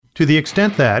To the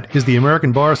Extent That is the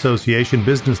American Bar Association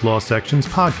Business Law Section's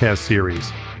podcast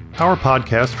series. Our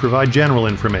podcasts provide general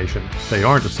information. They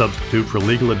aren't a substitute for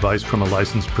legal advice from a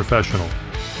licensed professional.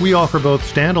 We offer both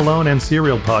standalone and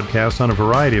serial podcasts on a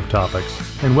variety of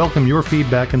topics and welcome your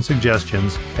feedback and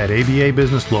suggestions at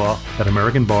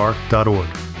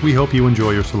ababusinesslaw@americanbar.org. We hope you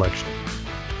enjoy your selection.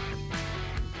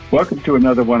 Welcome to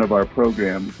another one of our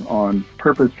programs on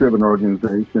purpose-driven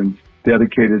organizations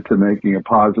dedicated to making a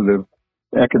positive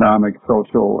economic,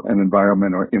 social, and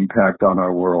environmental impact on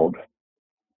our world.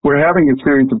 We're having a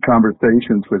series of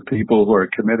conversations with people who are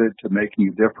committed to making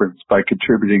a difference by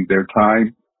contributing their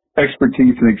time,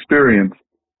 expertise, and experience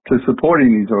to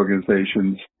supporting these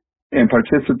organizations and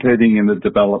participating in the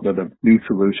development of new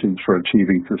solutions for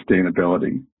achieving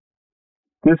sustainability.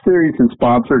 This series is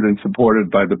sponsored and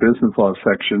supported by the Business Law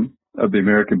Section of the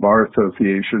American Bar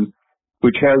Association,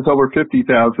 which has over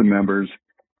 50,000 members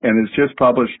and has just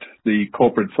published the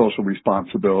Corporate Social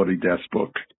Responsibility Desk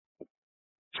Book.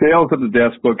 Sales of the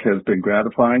Desk Book has been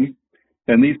gratifying,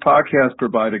 and these podcasts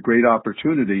provide a great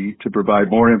opportunity to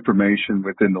provide more information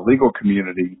within the legal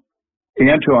community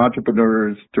and to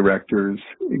entrepreneurs, directors,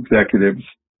 executives,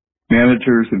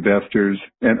 managers, investors,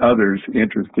 and others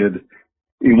interested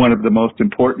in one of the most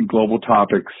important global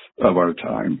topics of our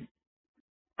time.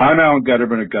 I'm Alan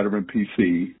Gutterman of Gutterman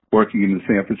PC, working in the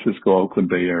San Francisco-Oakland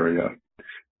Bay Area,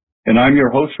 and I'm your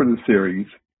host for the series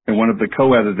and one of the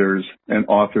co-editors and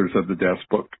authors of the Desk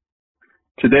Book.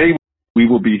 Today, we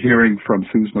will be hearing from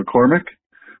Suze McCormick,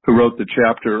 who wrote the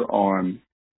chapter on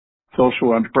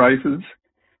social enterprises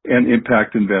and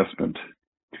impact investment.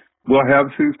 We'll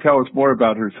have Suze tell us more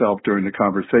about herself during the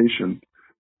conversation,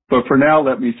 but for now,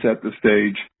 let me set the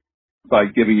stage by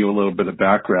giving you a little bit of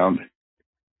background.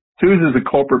 Suze is a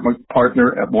corporate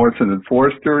partner at Morrison &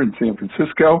 Foerster in San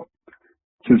Francisco.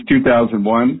 Since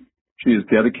 2001, she has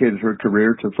dedicated her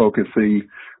career to focusing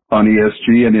on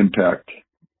ESG and impact,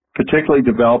 particularly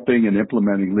developing and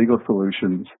implementing legal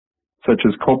solutions such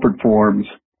as corporate forms,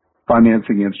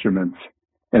 financing instruments,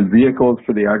 and vehicles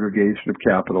for the aggregation of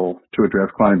capital to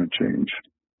address climate change.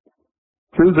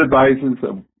 Suze advises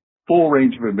a full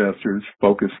range of investors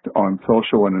focused on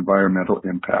social and environmental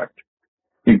impact,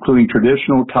 including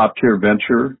traditional top-tier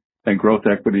venture and growth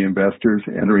equity investors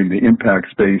entering the impact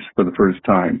space for the first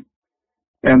time,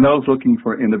 and those looking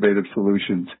for innovative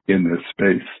solutions in this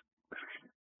space.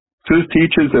 Suze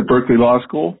teaches at Berkeley Law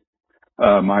School,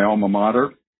 my alma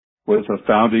mater, was a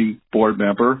founding board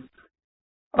member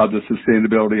of the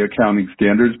Sustainability Accounting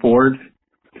Standards Board,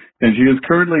 and she is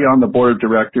currently on the board of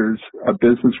directors of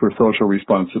Business for Social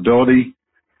Responsibility,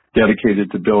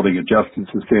 dedicated to building a just and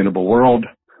sustainable world,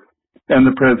 and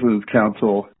the President's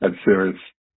Council at CERIS,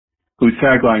 whose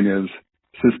tagline is,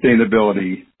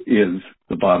 "Sustainability is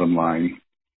the bottom line."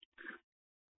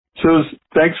 Suze,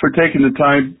 thanks for taking the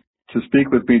time to speak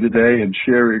with me today and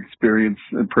share your experience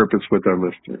and purpose with our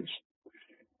listeners.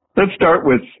 Let's start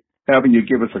with having you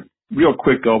give us a real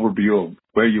quick overview of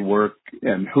where you work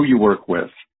and who you work with.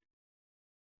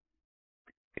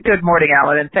 Good morning,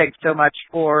 Alan, and thanks so much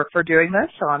for doing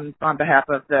this on behalf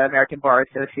of the American Bar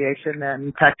Association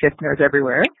and practitioners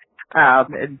everywhere.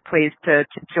 And pleased to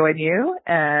join you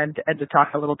and to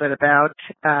talk a little bit about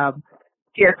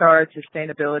CSR,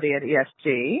 sustainability, and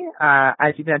ESG.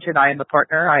 As you mentioned, I am a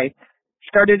partner. I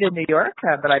started in New York,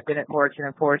 but I've been at Morrison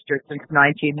 & Foerster since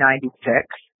 1996.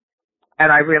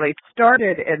 And I really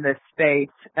started in this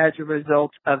space as a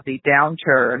result of the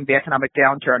economic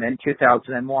downturn in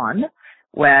 2001.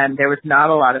 When there was not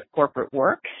a lot of corporate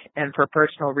work, and for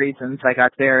personal reasons, I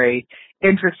got very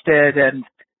interested, and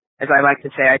as I like to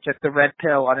say, I took the red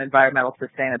pill on environmental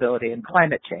sustainability and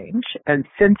climate change. And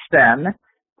since then,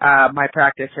 my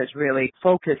practice has really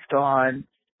focused on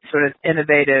sort of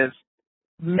innovative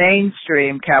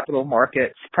mainstream capital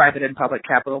markets, private and public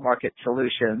capital market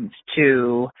solutions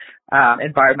to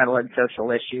environmental and social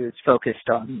issues focused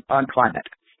on climate.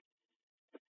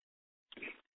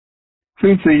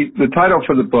 Since the title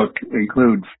for the book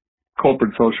includes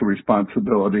Corporate Social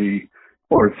Responsibility,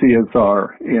 or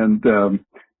CSR, and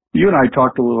you and I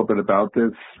talked a little bit about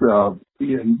this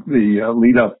in the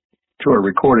lead up to our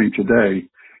recording today,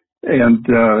 and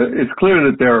it's clear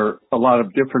that there are a lot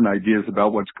of different ideas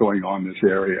about what's going on in this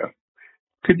area.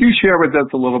 Could you share with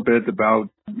us a little bit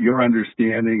about your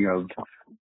understanding of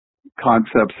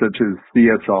concepts such as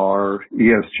CSR,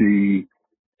 ESG,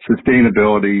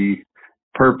 sustainability,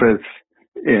 purpose,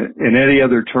 and any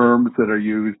other terms that are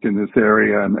used in this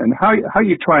area, and how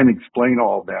you try and explain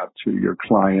all that to your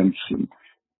clients and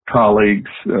colleagues,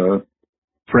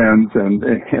 friends, and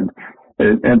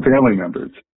family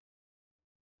members?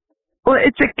 Well,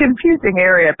 it's a confusing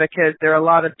area because there are a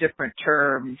lot of different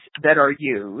terms that are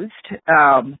used,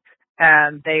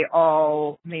 and they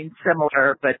all mean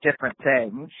similar but different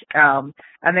things. And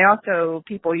they also,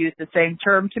 people use the same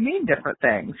term to mean different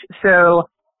things. So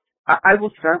I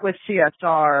will start with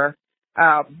CSR.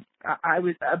 I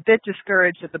was a bit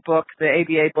discouraged that the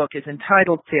ABA book is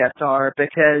entitled CSR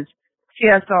because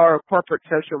CSR, corporate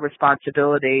social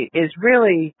responsibility, is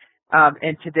really,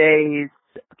 in today's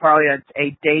parlance,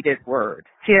 a dated word.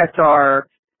 CSR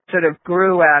sort of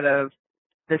grew out of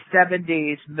the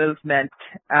 70s movement,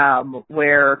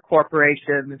 where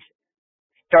corporations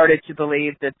started to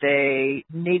believe that they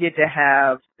needed to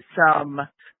have some,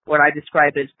 what I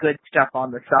describe as good stuff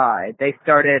on the side. They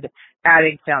started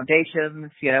adding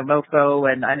foundations,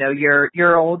 MoFo, and I know your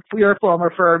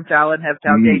former firms, Alan, have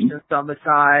foundations on the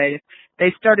side.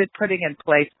 They started putting in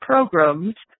place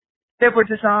programs that were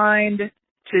designed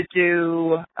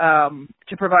to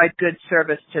provide good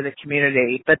service to the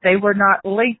community, but they were not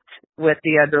linked with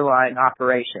the underlying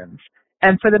operations.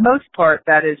 And for the most part,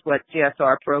 that is what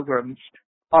CSR programs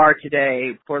are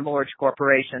today for large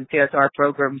corporations. CSR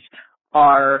programs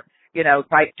are,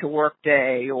 Bike to Work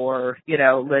Day, or,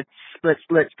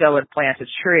 let's go and plant a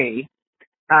tree.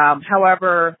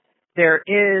 However, there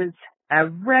is a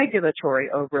regulatory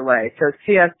overlay. So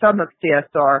some of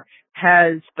CSR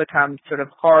has become sort of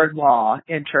hard law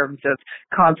in terms of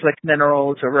conflict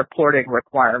minerals or reporting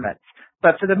requirements.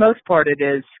 But for the most part, it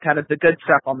is kind of the good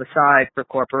stuff on the side for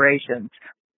corporations.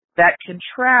 That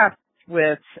contrasts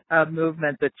with a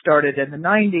movement that started in the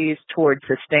 90s towards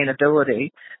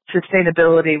sustainability.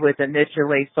 Sustainability was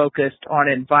initially focused on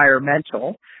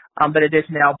environmental, but it is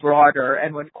now broader.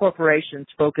 And when corporations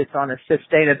focus on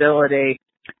sustainability,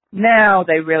 now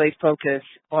they really focus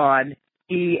on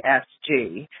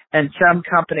ESG. And some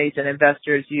companies and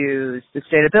investors use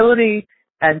sustainability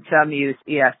and some use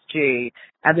ESG.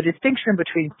 And the distinction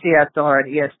between CSR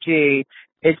and ESG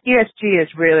is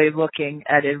really looking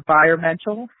at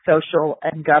environmental, social,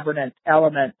 and governance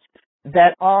elements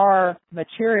that are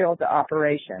material to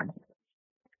operation.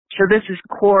 So this is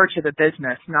core to the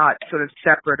business, not sort of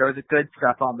separate or the good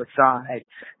stuff on the side.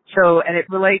 So, and it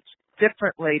relates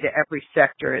differently to every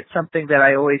sector. It's something that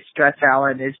I always stress,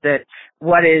 Alan, is that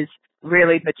what is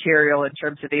really material in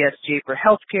terms of ESG for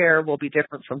healthcare will be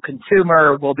different from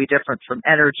consumer, will be different from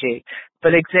energy.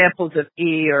 But examples of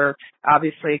E are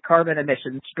obviously carbon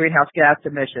emissions, greenhouse gas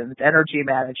emissions, energy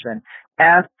management.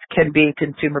 S can be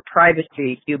consumer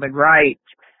privacy, human rights.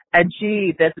 And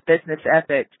G, business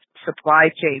ethics, supply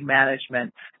chain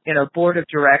management, board of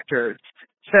directors.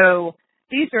 So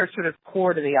these are sort of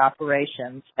core to the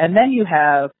operations. And then you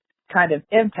have kind of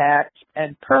impact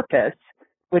and purpose,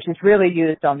 which is really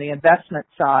used on the investment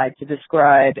side to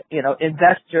describe,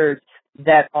 investors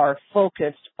that are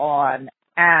focused on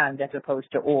and as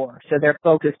opposed to or. So they're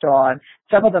focused on,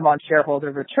 some of them on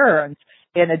shareholder returns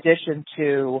in addition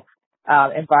to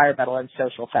environmental and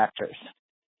social factors.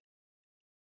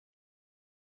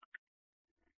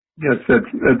 Yes,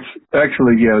 that's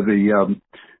actually,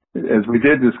 as we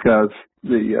did discuss,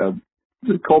 the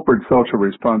corporate social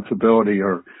responsibility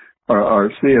or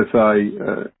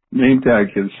CSI name tag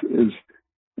is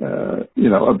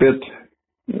a bit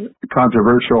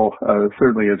controversial.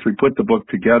 Certainly, as we put the book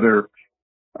together,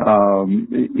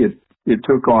 it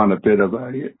took on a bit of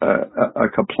a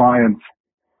compliance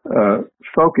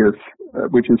focus,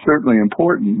 which is certainly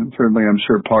important, and certainly I'm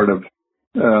sure part of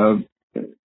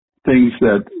things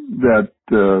that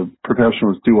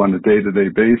professionals do on a day-to-day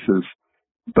basis.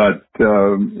 But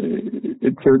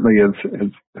it certainly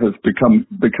has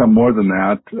become more than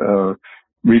that.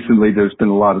 Recently, there's been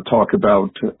a lot of talk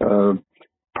about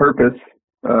purpose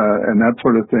and that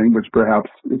sort of thing, which perhaps,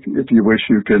 if you wish,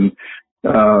 you can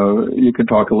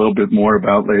talk a little bit more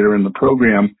about later in the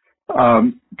program.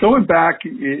 Going back,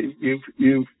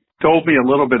 you've told me a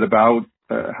little bit about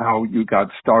how you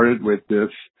got started with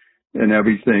this and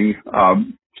everything.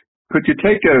 Could you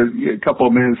take a couple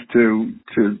of minutes to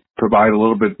provide a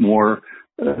little bit more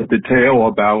detail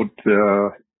about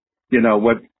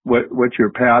what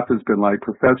your path has been like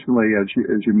professionally as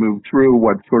you move through,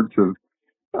 what sorts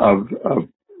of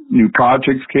new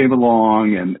projects came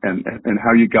along, and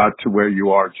how you got to where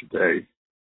you are today?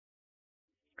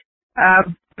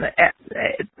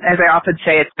 As I often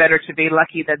say, it's better to be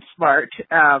lucky than smart.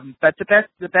 But the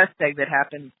best thing that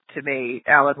happened to me,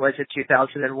 Alan, was in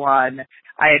 2001.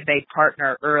 I had made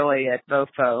partner early at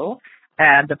MoFo,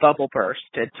 and the bubble burst.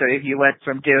 And so you went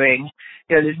from doing,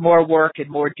 there's more work and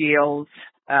more deals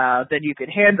than you could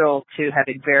handle to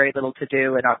having very little to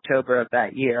do in October of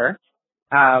that year.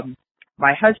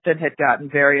 My husband had gotten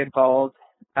very involved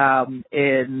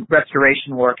in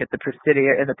restoration work at the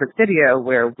Presidio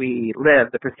where we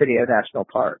live, the Presidio National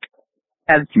Park.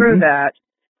 And through that,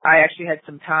 I actually had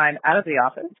some time out of the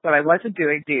office, but I wasn't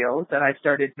doing deals, and I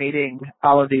started meeting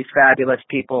all of these fabulous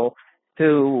people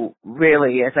who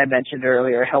really, as I mentioned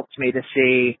earlier, helped me to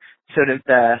see sort of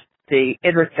the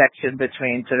intersection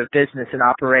between sort of business and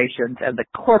operations and the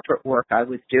corporate work I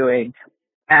was doing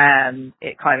and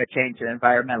climate change and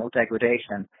environmental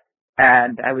degradation.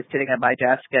 And I was sitting at my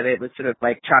desk, and it was sort of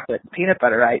like chocolate and peanut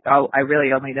butter. I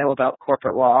really only know about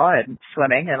corporate law and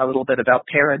swimming and a little bit about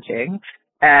parenting.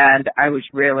 And I was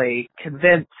really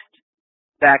convinced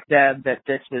back then that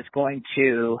this was going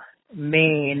to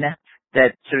mean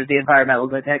that sort of the environmental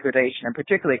degradation, and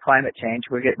particularly climate change,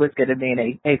 was going to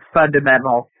mean a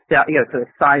fundamental, sort of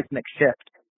seismic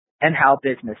shift in how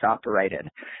business operated.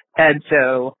 And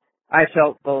so I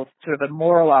felt both sort of a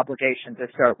moral obligation to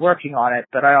start working on it,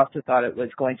 but I also thought it was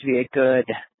going to be a good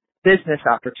business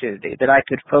opportunity that I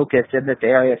could focus in this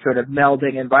area, sort of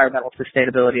melding environmental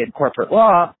sustainability and corporate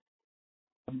law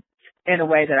in a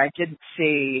way that I didn't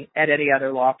see at any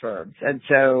other law firms. And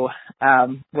so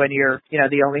when you're,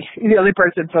 the only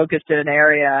person focused in an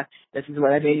area, this is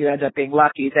what I mean, you end up being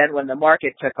lucky. Then when the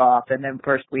market took off, and then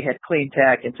first we had clean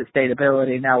tech and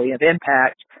sustainability, now we have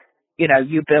impact,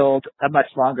 you build a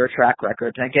much longer track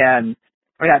record. And again,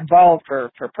 I got involved for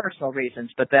personal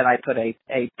reasons, but then I put a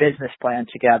business plan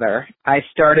together. I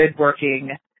started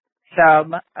working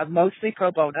mostly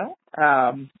pro bono,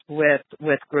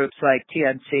 with groups like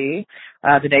TNC,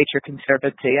 the Nature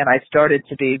Conservancy, and I started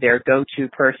to be their go-to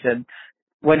person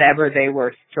whenever they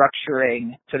were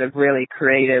structuring sort of really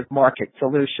creative market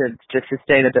solutions to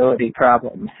sustainability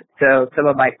problems. So some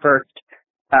of my first,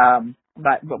 my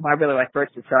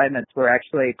first assignments were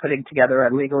actually putting together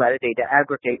a legal entity to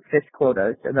aggregate fish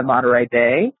quotas in the Monterey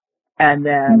Bay, and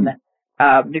then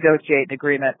negotiate an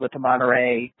agreement with the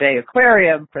Monterey Bay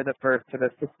Aquarium for the first sort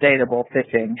of sustainable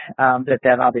fishing that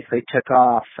then obviously took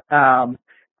off.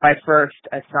 My first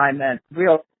assignment,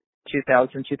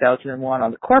 2001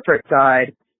 on the corporate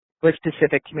side, was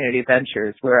Pacific Community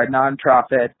Ventures. We're a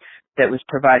nonprofit that was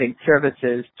providing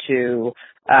services to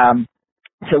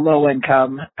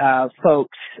low-income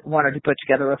folks, wanted to put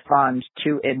together a fund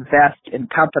to invest in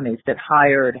companies that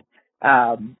hired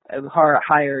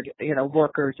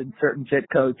workers in certain zip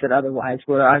codes that otherwise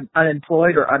were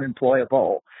unemployed or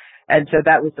unemployable. And so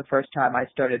that was the first time I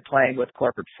started playing with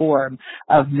corporate form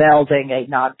of melding a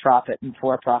nonprofit and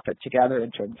for-profit together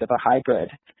in terms of a hybrid.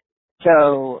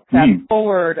 So fast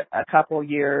forward a couple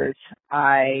years,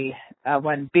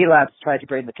 when B-Labs tried to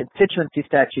bring the constituency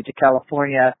statute to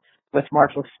California with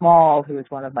Marshall Small, who was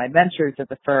one of my mentors at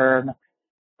the firm,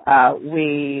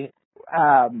 we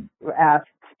asked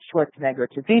Schwarzenegger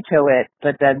to veto it,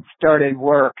 but then started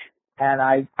work, and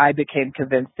I became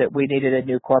convinced that we needed a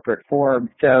new corporate form.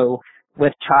 So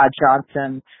with Todd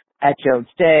Johnson at Jones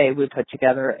Day, we put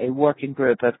together a working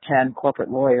group of 10 corporate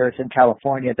lawyers in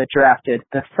California that drafted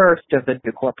the first of the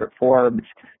new corporate forms.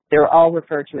 They're all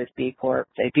referred to as B Corps.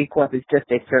 A B Corp is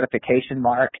just a certification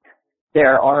mark.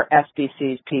 There are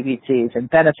SBCs, PBCs, and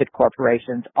benefit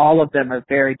corporations. All of them are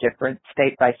very different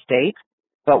state by state.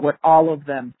 But what all of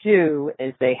them do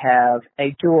is they have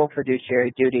a dual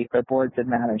fiduciary duty for boards and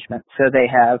management. So they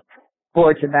have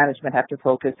boards and management have to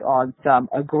focus on some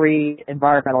agreed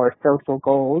environmental or social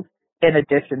goals in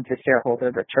addition to shareholder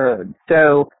returns.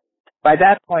 So by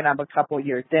that point, I'm a couple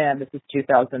years in. This is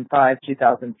 2005,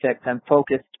 2006. I'm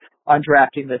focused on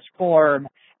drafting this form,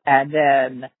 and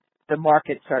then the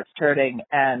market starts turning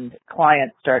and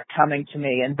clients start coming to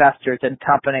me, investors and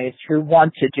companies who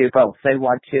want to do both. They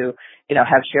want to,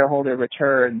 have shareholder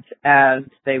returns, and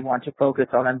they want to focus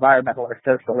on environmental or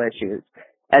social issues.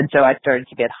 And so I started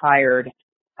to get hired,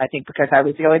 I think because I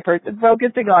was the only person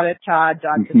focusing on it. Todd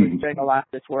Johnson was doing a lot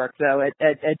of this work, so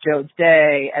at Jones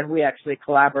Day, and we actually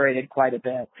collaborated quite a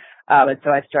bit. And so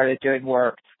I started doing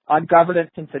work on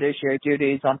governance and fiduciary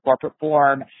duties, on corporate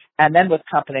form, and then with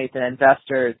companies and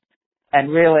investors. And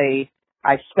really,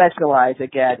 I specialize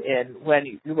again in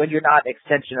when you're not an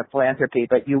extension of philanthropy,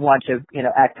 but you want to,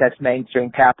 access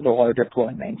mainstream capital or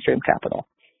deploy mainstream capital.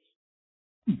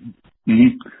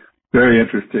 Mm-hmm. Very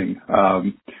interesting.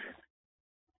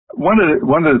 One of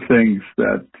the things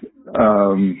that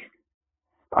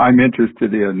I'm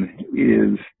interested in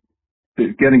is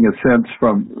getting a sense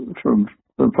from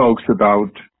folks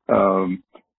about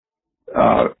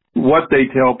what they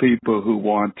tell people who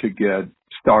want to get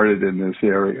started in this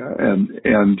area,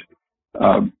 and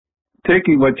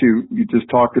taking what you just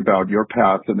talked about, your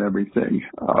path and everything.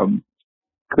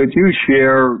 Could you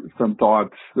share some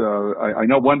thoughts? I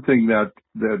know one thing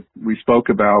that we spoke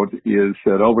about is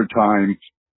that over time,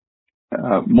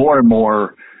 more and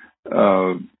more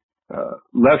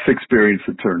less experienced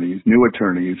attorneys, new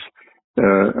attorneys,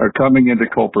 are coming into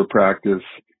corporate practice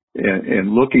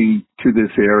and looking to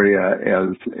this area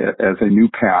as a new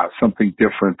path, something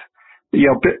different,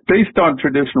 based on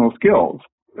traditional skills.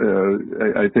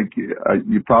 I think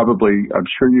you probably, I'm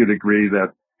sure you'd agree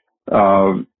that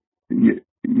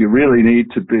you really need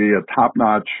to be a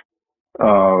top-notch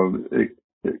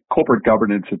corporate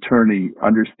governance attorney,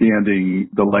 understanding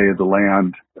the lay of the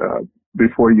land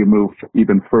before you move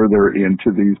even further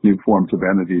into these new forms of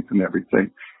entities and everything.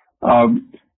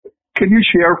 Can you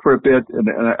share for a bit,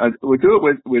 and we'll do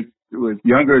it with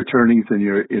younger attorneys in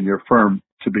your firm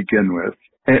to begin with,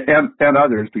 and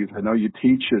others, because I know you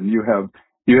teach and you have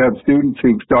students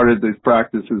who've started these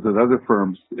practices at other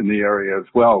firms in the area as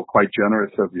well. Quite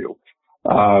generous of you.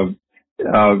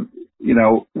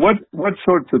 What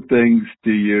sorts of things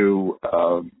do you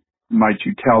might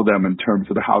you tell them in terms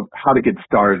of how to get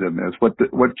started in this? What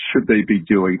should they be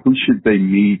doing? Who should they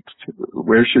meet?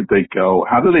 Where should they go?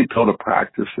 How do they build a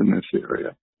practice in this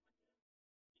area?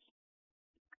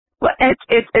 Well,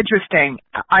 it's interesting.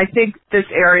 I think this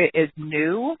area is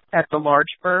new at the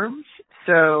large firms,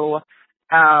 so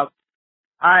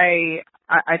I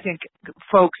think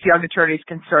folks, young attorneys,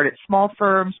 can start at small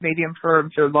firms, medium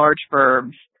firms, or large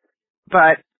firms.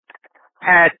 But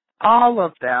at all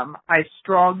of them, I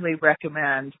strongly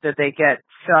recommend that they get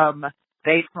some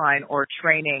baseline or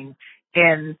training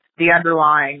in the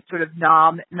underlying sort of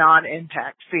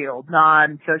non-impact field,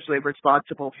 non-socially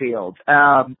responsible field.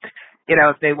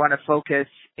 If they want to focus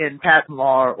in patent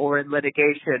law or in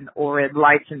litigation or in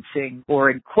licensing or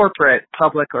in corporate,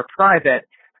 public or private,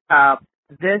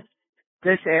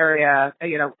 this area,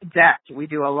 debt, we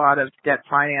do a lot of debt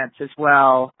finance as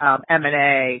well,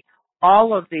 M&A,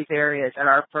 all of these areas at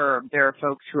our firm, there are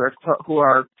folks who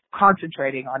are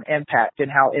concentrating on impact and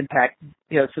how impact,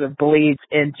 sort of bleeds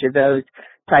into those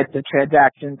types of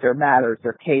transactions or matters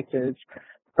or cases.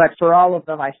 But for all of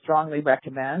them, I strongly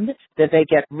recommend that they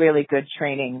get really good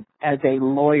training as a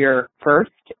lawyer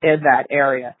first in that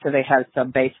area so they have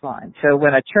some baseline. So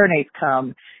when attorneys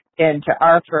come into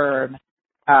our firm,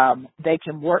 they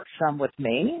can work some with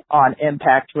me on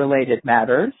impact-related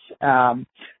matters,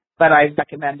 but I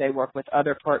recommend they work with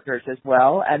other partners as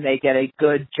well, and they get a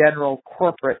good general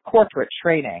corporate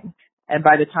training. And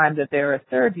by the time that they're a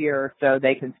third year or so,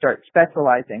 they can start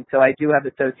specializing. So I do have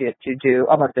associates who do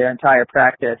almost their entire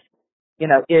practice,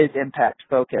 is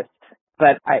impact-focused.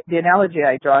 But the analogy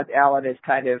I draw, Alan, is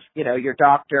kind of, your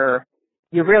doctor.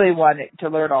 You really want to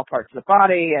learn all parts of the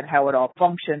body and how it all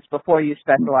functions before you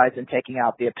specialize in taking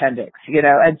out the appendix, and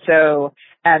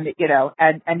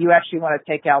you actually want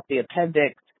to take out the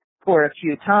appendix for a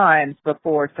few times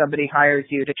before somebody hires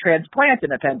you to transplant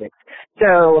an appendix.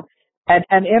 So,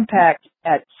 and impact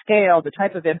at scale, the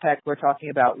type of impact we're talking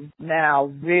about now,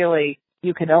 really,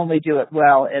 you can only do it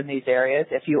well in these areas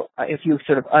if you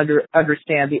sort of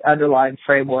understand the underlying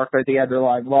framework or the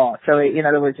underlying law. So, in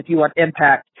other words, if you want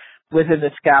impact within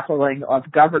the scaffolding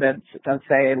of governance of,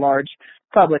 say, a large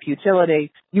public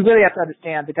utility, you really have to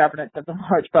understand the governance of the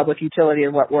large public utility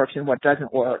and what works and what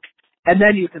doesn't work. And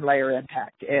then you can layer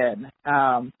impact in.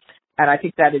 And I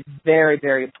think that is very,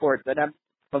 very important. The number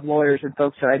of lawyers and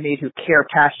folks that I meet who care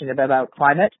passionately about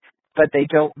climate, but they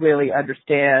don't really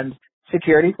understand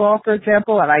securities law, for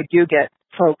example. And I do get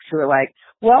folks who are like,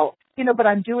 well, but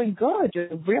I'm doing good. Do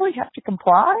you really have to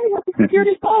comply with the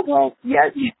securities law? Well,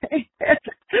 yes,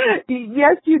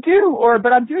 yes, you do.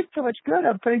 But I'm doing so much good.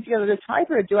 I'm putting together this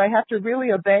hybrid. Do I have to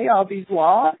really obey all these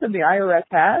laws that the IRS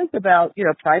has about,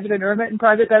 private inurement and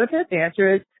private benefit? The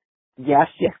answer is yes,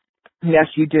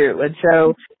 you do. And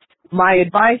so my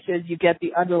advice is you get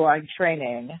the underlying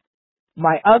training.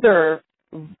 My other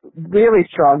really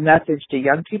strong message to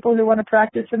young people who want to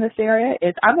practice in this area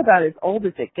is I'm about as old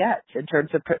as it gets in terms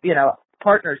of,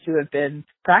 partners who have been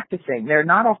practicing. They're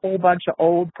not a whole bunch of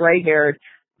old, gray-haired,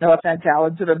 no offense,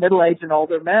 Alan, sort of middle-aged and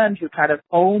older men who kind of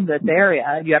own this area,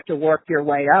 and you have to work your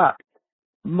way up.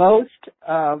 Most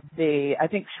of I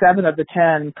think 7 of the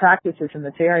 10 practices in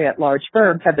this area at large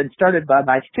firms have been started by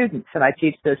my students, and I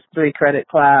teach this 3-credit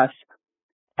class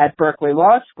at Berkeley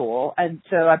Law School, and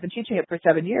so I've been teaching it for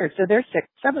 7 years. So they're 6th,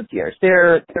 7th years.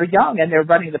 They're young, and they're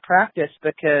running the practice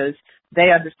because they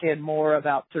understand more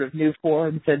about sort of new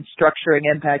forms and structuring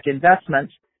impact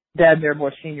investments than their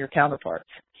more senior counterparts.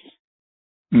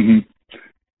 Mm-hmm.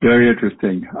 Very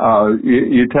interesting.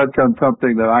 You touched on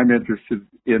something that I'm interested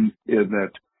in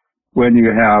that when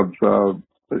you have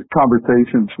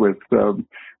conversations with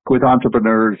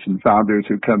entrepreneurs and founders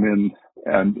who come in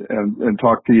and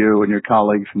talk to you and your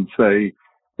colleagues and say,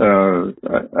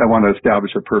 I want to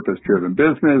establish a purpose-driven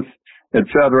business, et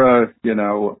cetera,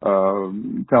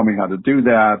 tell me how to do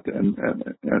that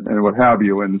and what have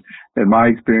you. And my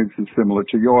experience is similar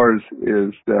to yours,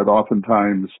 is that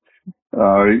oftentimes,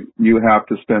 you have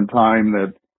to spend time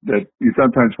that you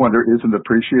sometimes wonder isn't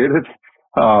appreciated,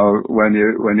 when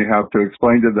you have to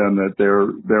explain to them that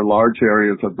there are large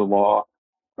areas of the law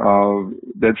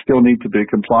that still need to be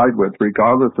complied with,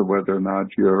 regardless of whether or not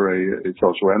you're a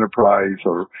social enterprise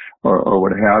or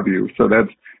what have you. So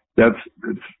that's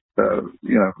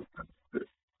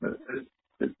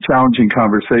challenging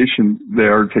conversation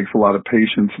there. It takes a lot of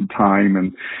patience and time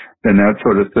and that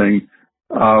sort of thing.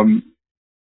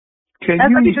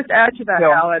 Let me just add to that,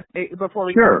 Alan, before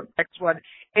we Sure. go to the next one.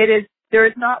 There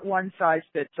is not one size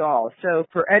fits all. So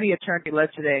for any attorney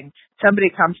listening, somebody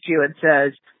comes to you and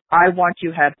says, I want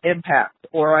to have impact,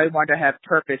 or I want to have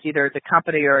purpose, either as a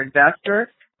company or investor.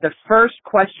 The first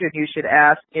question you should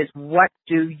ask is, what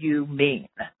do you mean?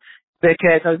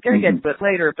 Because I was going to get to it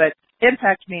later, but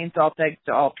impact means all things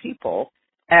to all people.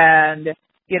 And,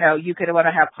 you could want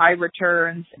to have high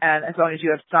returns, and as long as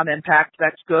you have some impact,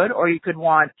 that's good. Or you could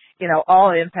want,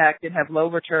 all impact and have low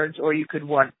returns, or you could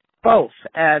want both.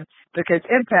 And because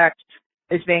impact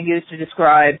is being used to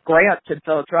describe grants and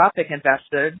philanthropic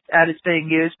investments, and it's being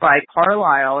used by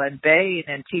Carlyle and Bain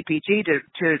and TPG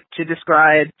to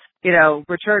describe,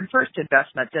 return first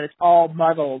investments, and it's all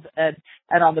muddled. And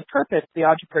on the purpose, the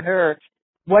entrepreneur,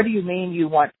 what do you mean you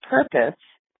want purpose?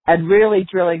 And really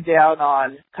drilling down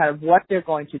on kind of what they're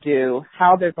going to do,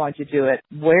 how they're going to do it,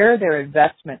 where their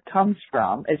investment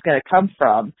is going to come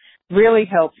from, really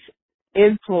helps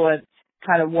influence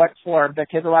kind of what form,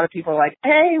 because a lot of people are like,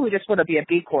 hey, we just want to be a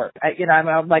B Corp.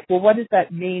 I'm like, well, what does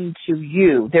that mean to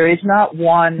you? There is not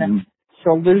one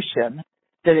solution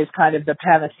that is kind of the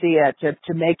panacea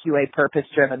to make you a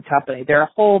purpose-driven company. There are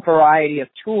a whole variety of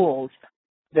tools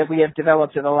that we have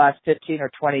developed in the last 15 or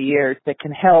 20 years that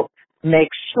can help make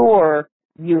sure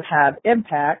you have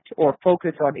impact or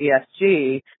focus on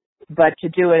ESG, but to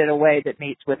do it in a way that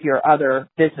meets with your other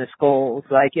business goals.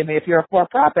 Like, if you're a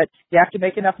for-profit, you have to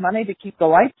make enough money to keep the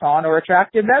lights on or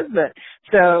attract investment.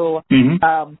 So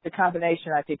the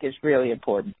combination, I think, is really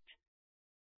important.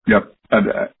 Yep,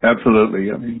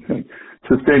 absolutely. I mean,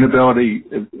 sustainability,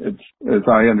 as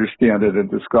I understand it and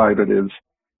describe it, is,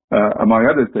 among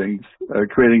other things,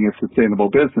 creating a sustainable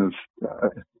business.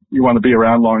 You want to be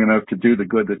around long enough to do the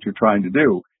good that you're trying to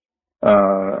do.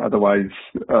 Otherwise,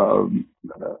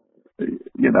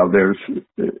 there's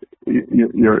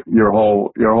your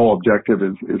whole objective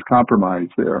is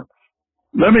compromised there.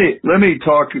 Let's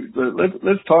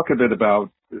talk a bit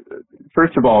about,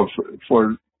 first of all,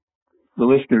 for the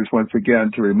listeners, once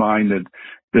again, to remind that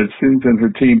Susan and her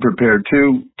team prepared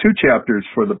two chapters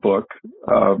for the book.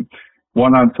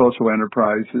 One on social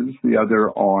enterprises, the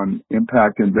other on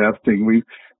impact investing.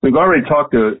 We've already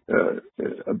talked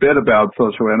a bit about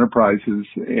social enterprises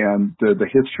and the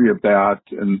history of that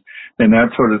and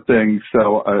that sort of thing.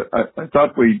 So I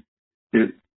thought we'd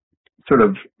sort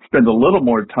of spend a little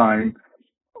more time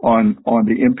on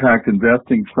the impact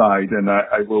investing side, and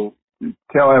I will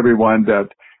tell everyone that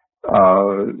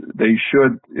they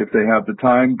should, if they have the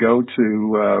time, go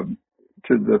to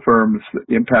the firm's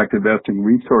Impact Investing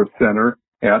Resource Center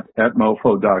at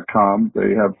mofo.com.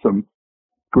 They have some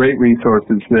great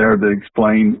resources there that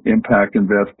explain impact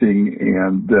investing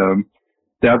and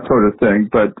that sort of thing.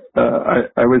 But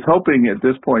I was hoping at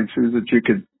this point, Susan, that you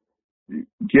could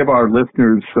give our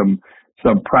listeners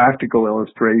some practical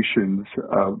illustrations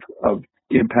of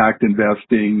impact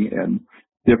investing and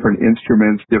different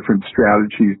instruments, different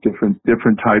strategies,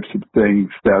 different types of things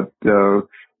that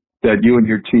you and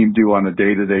your team do on a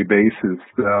day-to-day basis.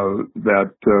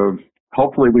 That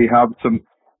hopefully we have some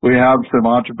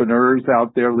entrepreneurs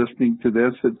out there listening to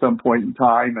this at some point in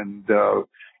time, and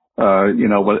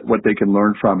what they can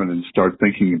learn from it and start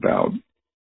thinking about.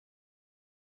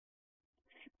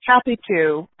 Happy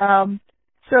to.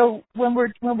 So when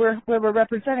we're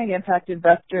representing impact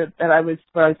investors, and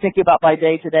when I was thinking about my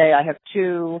day today, I have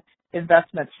two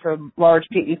investments from large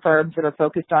PE firms that are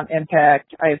focused on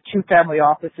impact. I have two family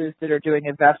offices that are doing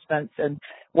investments and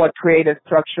what creative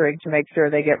structuring to make sure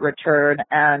they get return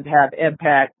and have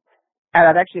impact. And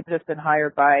I've actually just been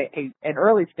hired by an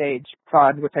early stage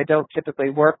fund, which I don't typically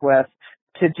work with,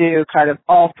 to do kind of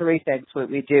all three things what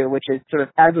we do, which is sort of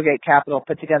aggregate capital,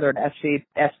 put together an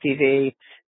SPV,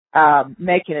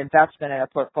 make an investment in a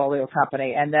portfolio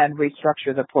company, and then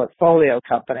restructure the portfolio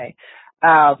company.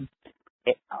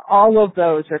 all of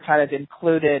those are kind of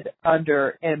included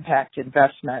under impact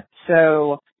investment.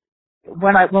 So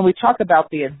when we talk about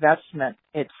the investment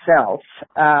itself,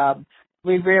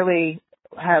 we really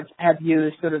have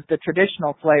used sort of the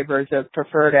traditional flavors of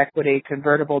preferred equity,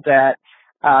 convertible debt,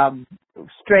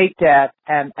 straight debt,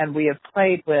 and we have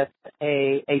played with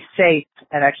a SAFE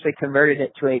and actually converted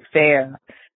it to a fair.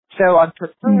 So on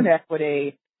preferred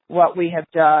equity, what we have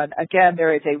done, again,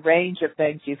 there is a range of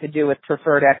things you can do with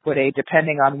preferred equity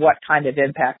depending on what kind of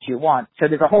impact you want. So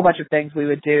there's a whole bunch of things we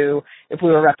would do if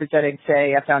we were representing,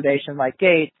 say, a foundation like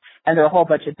Gates, and there are a whole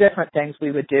bunch of different things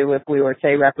we would do if we were,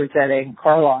 say, representing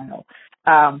Carlyle.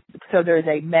 So there's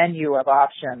a menu of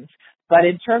options. But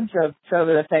in terms of some of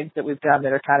the things that we've done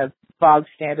that are kind of bog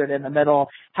standard in the middle,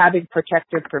 having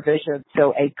protective provisions,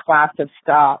 so a class of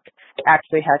stock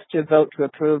actually has to vote to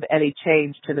approve any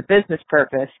change to the business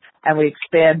purpose, and we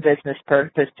expand business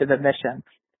purpose to the mission.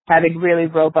 Having really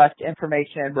robust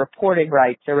information and reporting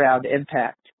rights around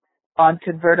impact. On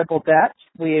convertible debt,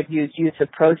 we have used use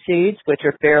of proceeds, which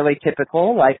are fairly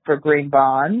typical, like for green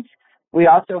bonds. We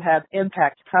also have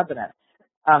impact covenants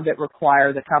that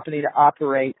require the company to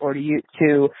operate or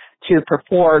to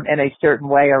perform in a certain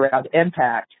way around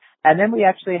impact. And then we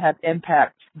actually have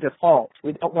impact default.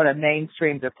 We don't want a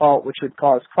mainstream default, which would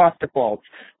cause cross defaults,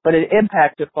 but an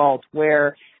impact default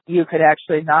where you could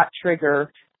actually not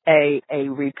trigger a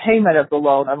repayment of the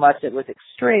loan unless it was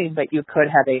extreme, but you could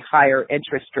have a higher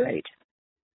interest rate.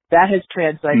 That has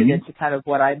translated into kind of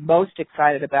what I'm most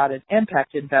excited about in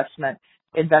impact investment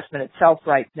itself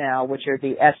right now, which are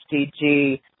the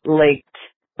SDG-linked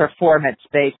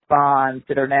performance-based bonds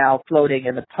that are now floating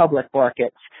in the public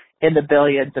markets in the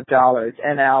billions of dollars.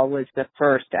 NL was the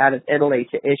first out of Italy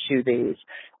to issue these.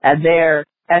 And their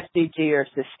SDG are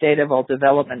Sustainable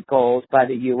Development Goals by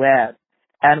the UN.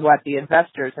 And what the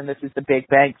investors, and this is the big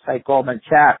banks like Goldman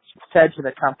Sachs, said to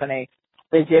the company,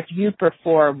 is if you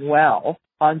perform well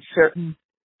on certain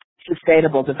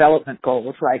sustainable development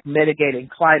goals like mitigating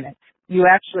climate, you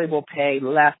actually will pay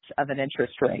less of an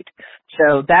interest rate.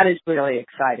 So that is really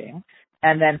exciting.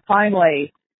 And then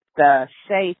finally, the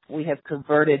SAFE we have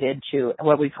converted into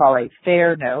what we call a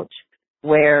fair note,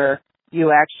 where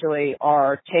you actually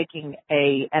are taking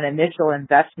an initial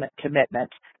investment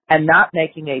commitment and not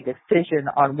making a decision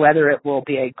on whether it will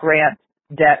be a grant,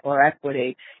 debt, or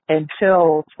equity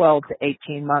until 12 to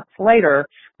 18 months later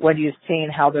when you've seen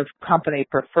how the company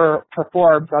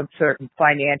performs on certain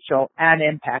financial and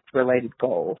impact-related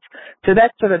goals. So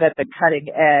that's sort of at the cutting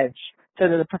edge. So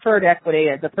the preferred equity,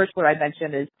 the first one I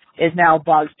mentioned, is now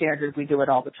bog standard. We do it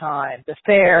all the time. The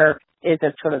fair is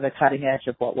at sort of the cutting edge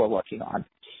of what we're working on.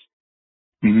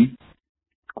 Mm-hmm.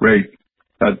 Great.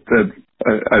 I've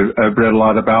read a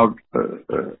lot about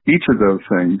each of those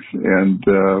things, and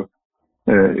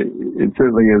it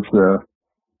certainly is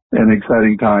an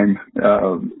exciting time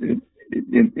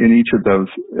in each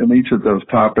of those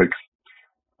topics.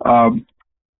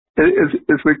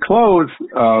 As we close,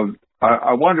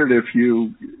 I wondered if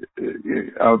you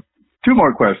two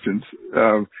more questions.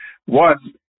 One,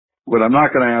 what I'm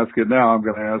not going to ask it now, I'm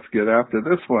going to ask it after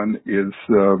this one, is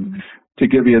to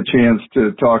give you a chance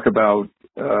to talk about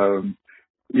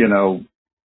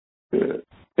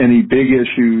any big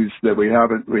issues that we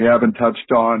haven't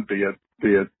touched on, be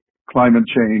it climate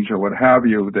change or what have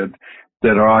you,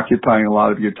 that are occupying a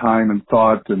lot of your time and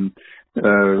thought, and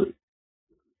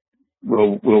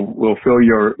will fill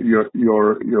your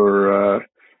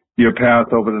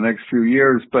path over the next few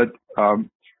years. But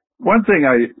one thing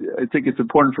I think it's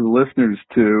important for the listeners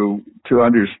to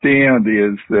understand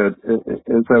is that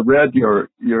as I read your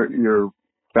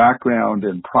background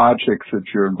and projects that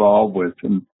you're involved with,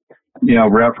 and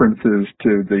references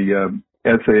to the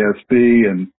SASB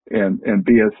and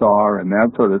BSR and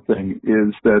that sort of thing,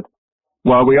 is that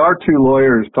while we are two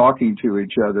lawyers talking to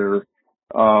each other,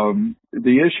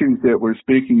 the issues that we're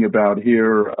speaking about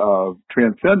here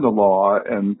transcend the law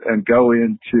and go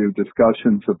into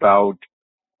discussions about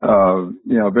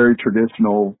very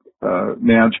traditional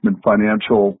management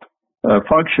financial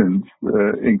functions,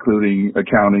 including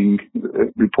accounting,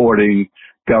 reporting,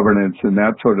 governance, and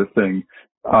that sort of thing.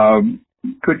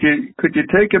 Could you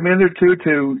take a minute or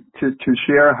two to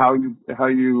share how you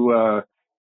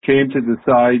came to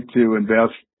decide to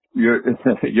invest your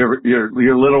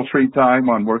little free time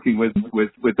on working with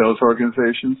those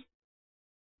organizations?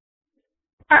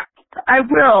 I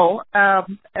will,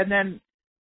 and then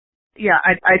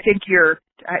I think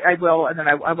I will, and then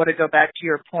I want to go back to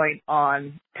your point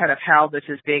on kind of how this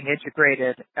is being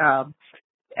integrated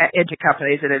into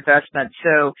companies and investments.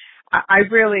 So I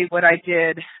really, what I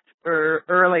did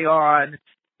early on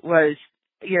was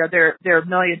there are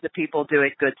millions of people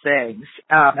doing good things,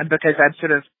 and because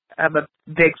I'm a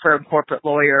big firm corporate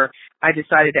lawyer, I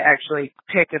decided to actually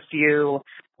pick a few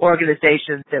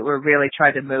organizations that were really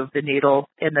trying to move the needle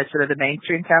in the sort of the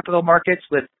mainstream capital markets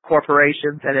with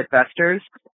corporations and investors,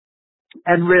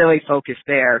 and really focus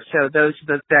there. So those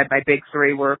my big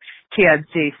three were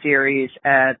TNC Series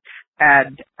and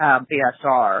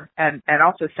BSR and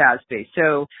also SASB.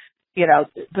 So,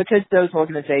 because those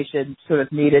organizations sort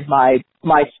of needed my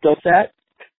skill set,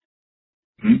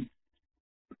 mm-hmm.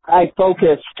 I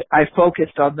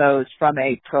focused on those from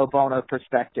a pro bono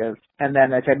perspective. And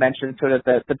then, as I mentioned, sort of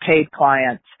the paid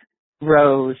clients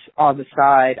rose on the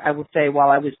side. I will say, while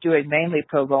I was doing mainly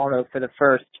pro bono for the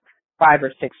first 5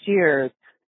 or 6 years,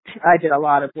 I did a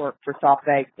lot of work for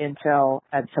SoftBank, Intel,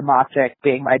 and Temasek,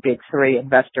 being my big three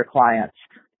investor clients.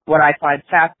 What I find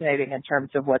fascinating in terms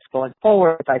of what's going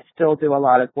forward is I still do a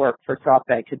lot of work for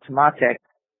SoftBank and Temasek,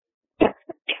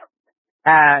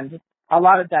 and a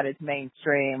lot of that is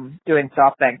mainstream, doing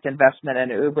SoftBank's investment in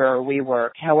Uber or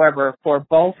WeWork. However, for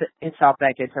both in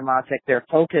SoftBank and Temasek, their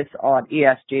focus on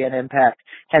ESG and impact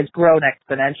has grown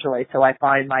exponentially. So I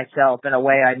find myself, in a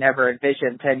way I never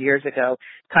envisioned 10 years ago,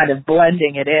 kind of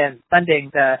blending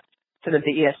the sort of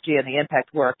the ESG and the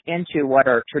impact work into what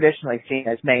are traditionally seen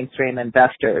as mainstream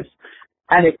investors.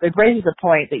 And it raises a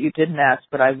point that you didn't ask,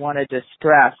 but I wanted to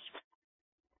stress.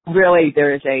 Really,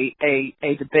 there is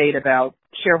a debate about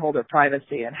shareholder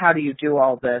privacy and how do you do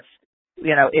all this,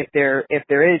 if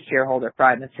there is shareholder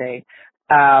privacy.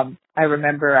 I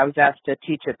remember I was asked to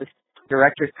teach at the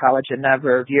Directors College a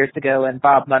number of years ago, and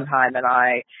Bob Mannheim and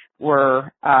I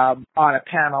were on a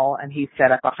panel, and he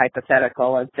set up a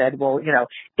hypothetical and said, well,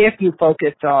 if you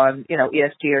focus on,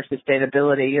 ESG or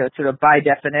sustainability, sort of by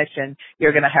definition,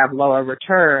 you're going to have lower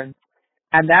returns.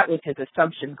 And that was his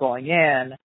assumption going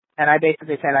in. And I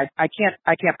basically said, I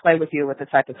can't play with you with this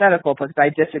hypothetical because I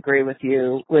disagree with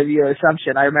you with your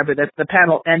assumption. I remember that the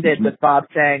panel ended with Bob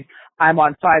saying, I'm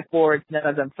on 5 boards, none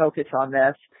of them focus on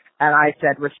this. And I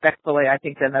said, respectfully, I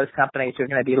think then those companies are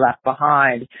going to be left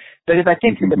behind. Because I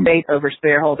think the debate over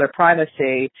shareholder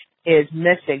privacy is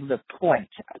missing the point.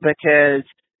 Because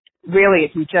really,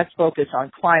 if you just focus on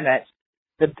climate,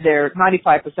 their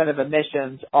 95% of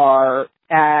emissions are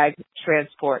ag,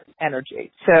 transport,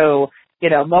 energy. So,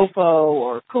 MoFo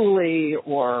or Cooley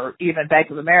or even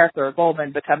Bank of America or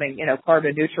Goldman becoming,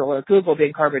 carbon neutral, or Google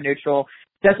being carbon neutral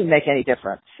doesn't make any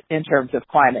difference in terms of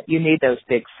climate. You need those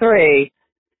big three,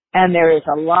 and there is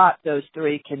a lot those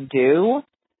three can do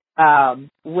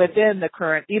within the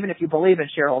current, even if you believe in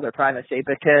shareholder privacy,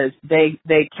 because they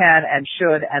can and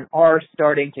should and are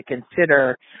starting to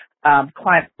consider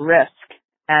climate risk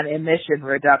and emission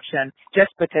reduction, just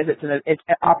because it's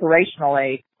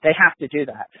operationally, they have to do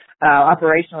that.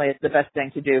 Operationally, it's the best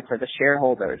thing to do for the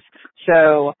shareholders.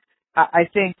 So I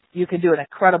think you can do an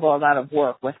incredible amount of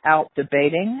work without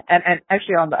debating. And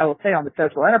actually, I will say on the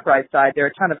social enterprise side, there are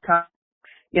a ton of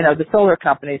the solar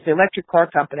companies, the electric car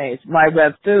companies,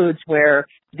 MyRev Foods, where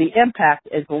the impact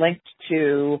is linked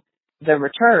to the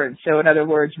return. So in other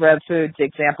words, Rev Foods, the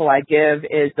example I give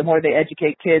is the more they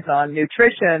educate kids on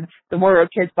nutrition, the more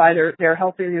kids buy their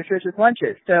healthy, nutritious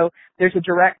lunches. So there's a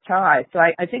direct tie. So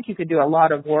I think you could do a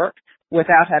lot of work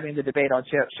without having the debate on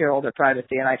shareholder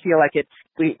privacy. And I feel like it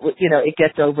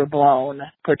gets overblown,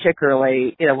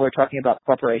 particularly, we're talking about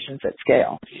corporations at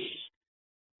scale.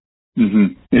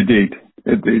 Mm-hmm. Indeed.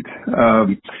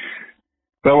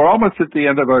 But we're almost at the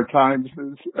end of our time.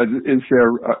 Is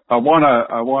there? I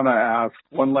wanna ask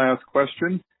one last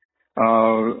question,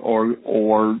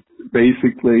 or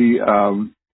basically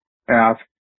ask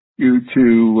you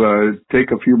to take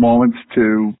a few moments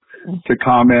to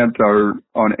comment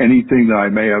on anything that I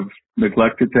may have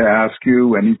neglected to ask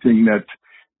you. Anything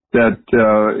that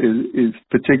is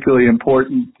particularly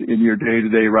important in your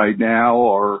day-to-day right now,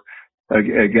 or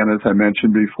again, as I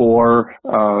mentioned before,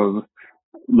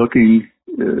 looking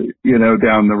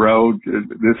down the road.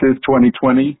 This is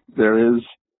 2020. There is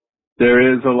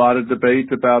a lot of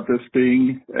debate about this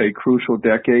being a crucial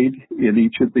decade in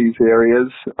each of these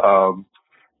areas.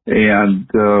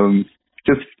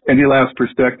 Just any last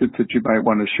perspectives that you might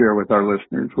want to share with our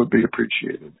listeners would be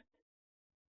appreciated.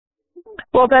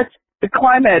 Well, that's the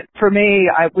climate. For me,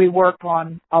 we work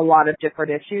on a lot of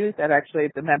different issues, and actually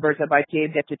the members of my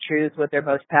team get to choose what they're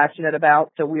most passionate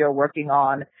about. So we are working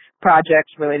on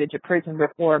projects related to prison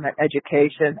reform and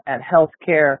education and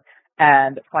healthcare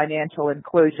and financial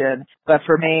inclusion. But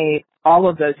for me, all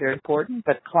of those are important,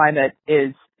 but climate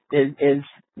is the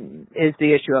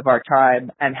issue of our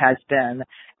time and has been.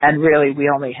 And really, we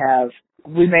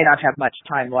may not have much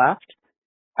time left.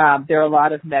 there are a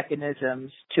lot of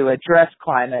mechanisms to address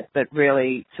climate, but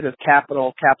really sort of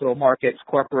capital markets,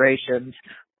 corporations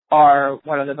are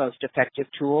one of the most effective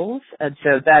tools. And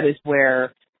so that is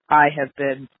where I have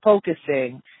been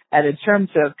focusing. And in terms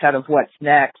of kind of what's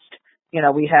next,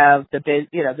 we have the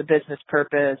business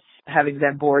purpose, having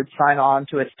then board sign on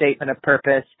to a statement of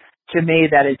purpose. To me,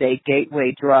 that is a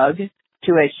gateway drug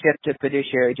to a shift to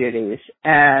fiduciary duties.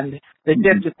 And the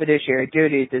shift to fiduciary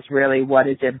duties is really what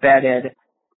is embedded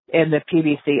in the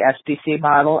PBC SBC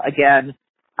model. Again,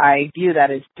 I view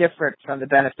that as different from the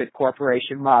benefit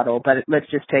corporation model, but let's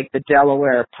just take the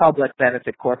Delaware Public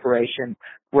Benefit Corporation,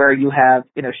 where you have,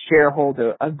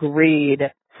 shareholder agreed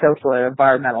social and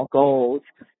environmental goals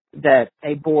that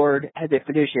a board has a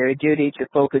fiduciary duty to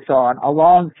focus on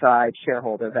alongside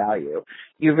shareholder value.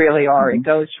 You really are, it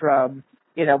goes from,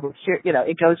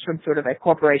 it goes from sort of a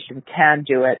corporation can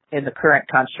do it in the current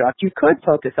construct. You could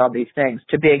focus on these things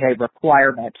to being a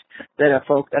requirement that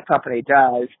a company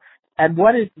does. And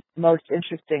what is most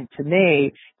interesting to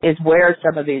me is where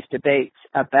some of these debates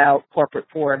about corporate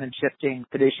form and shifting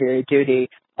fiduciary duty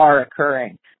are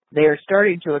occurring. They are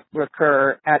starting to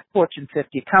occur at Fortune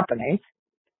 50 companies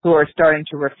who are starting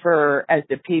to refer to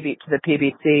the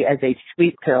PBC as a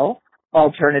sweet pill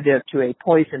alternative to a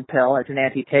poison pill as an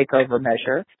anti-takeover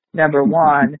measure. Number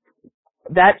one,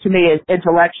 that to me is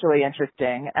intellectually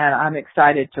interesting, and I'm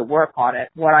excited to work on it.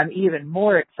 What I'm even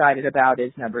more excited about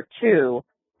is number two,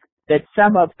 that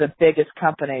some of the biggest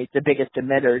companies, the biggest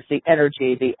emitters, the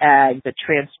energy, the ag, the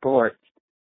transport,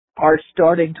 are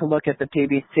starting to look at the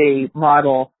PBC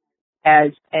model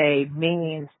as a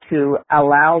means to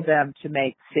allow them to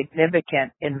make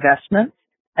significant investments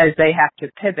as they have to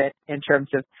pivot in terms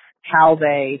of how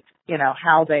they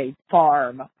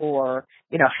farm or,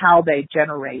 how they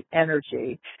generate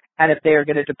energy. And if they're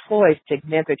going to deploy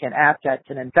significant assets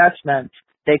and investments,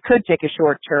 they could take a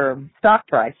short-term stock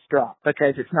price drop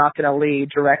because it's not going to lead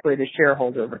directly to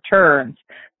shareholder returns.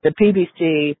 The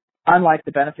PBC, unlike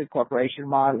the benefit corporation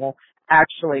model,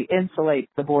 actually insulates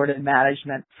the board and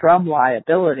management from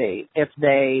liability if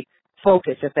they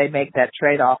make that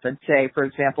trade-off and say, for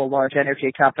example, large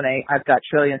energy company, I've got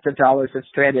trillions of dollars of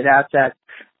stranded assets.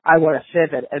 I want to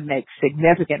pivot and make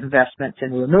significant investments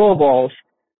in renewables.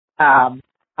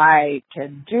 I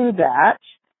can do that.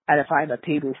 And if I'm a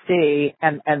PBC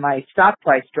and my stock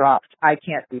price drops, I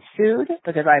can't be sued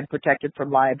because I'm protected from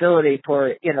liability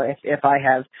for, if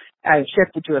I've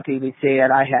shifted to a PBC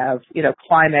and I have,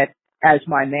 climate as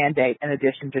my mandate in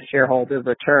addition to shareholder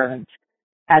returns.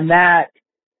 And that,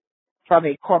 from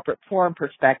a corporate form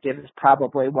perspective, is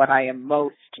probably what I am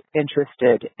most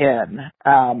interested in.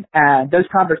 And those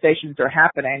conversations are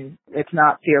happening. It's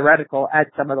not theoretical at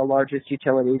some of the largest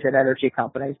utilities and energy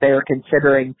companies. They are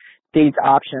considering these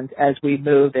options as we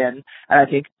move in. And I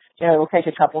think, it will take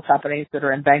a couple companies that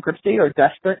are in bankruptcy or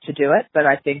desperate to do it, but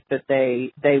I think that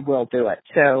they will do it.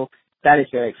 So that is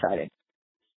very exciting.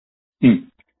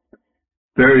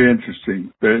 Very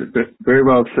interesting. Very, very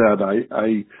well said.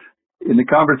 I in the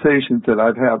conversations that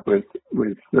I've had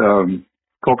with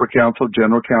corporate counsel,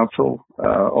 general counsel,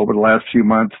 over the last few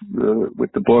months,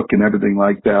 with the book and everything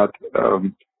like that,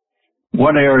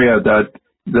 one area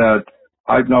that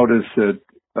I've noticed that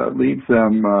leaves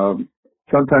them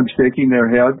sometimes shaking their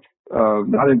heads,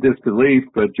 not in disbelief,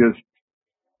 but just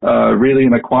really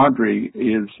in a quandary,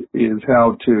 is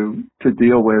how to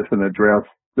deal with and address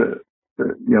the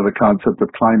concept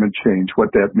of climate change,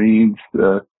 what that means,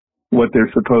 what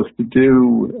they're supposed to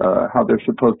do, how they're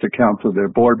supposed to counsel their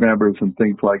board members and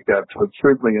things like that. So it's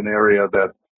certainly an area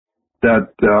that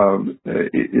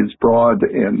is broad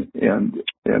and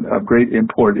of great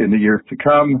import in the years to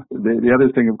come. The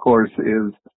other thing, of course,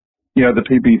 is, the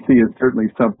PBC is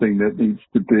certainly something that needs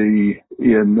to be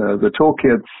in the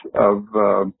toolkits of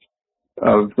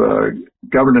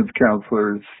governance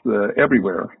counselors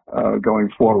everywhere going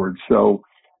forward. So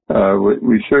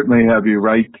we certainly have you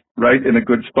right in a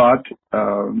good spot,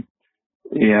 and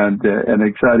an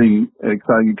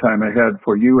exciting time ahead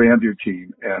for you and your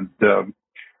team. And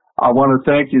I want to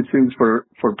thank you, Suze, for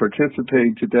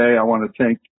participating today. I want to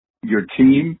thank your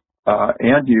team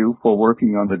and you for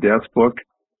working on the desk book.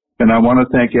 And I want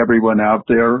to thank everyone out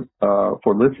there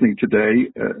for listening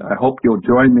today. I hope you'll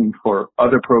join me for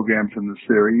other programs in the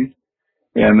series,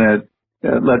 and that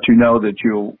let you know that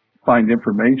you'll find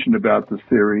information about the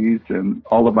series and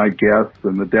all of my guests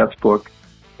and the desk book,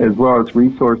 as well as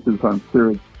resources on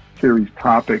series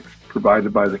topics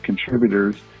provided by the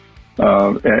contributors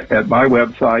at my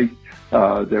website.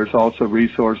 There's also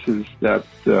resources that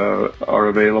are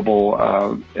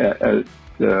available at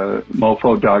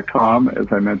mofo.com, as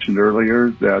I mentioned earlier,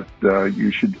 that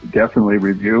you should definitely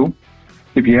review.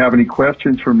 If you have any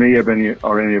questions for me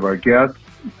or any of our guests,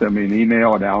 send me an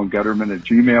email at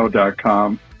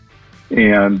alangutterman@gmail.com.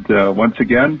 And once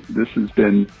again, this has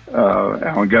been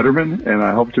Alan Gutterman, and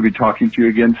I hope to be talking to you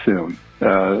again soon.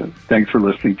 Thanks for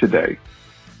listening today.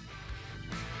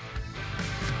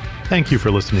 Thank you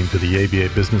for listening to the ABA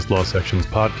Business Law Section's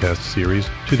podcast series,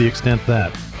 To the Extent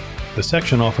That. The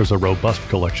section offers a robust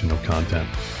collection of content.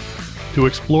 To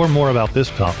explore more about this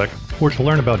topic, or to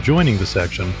learn about joining the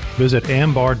section, visit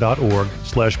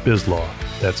ambar.org/bizlaw.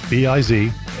 That's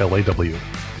BIZLAW.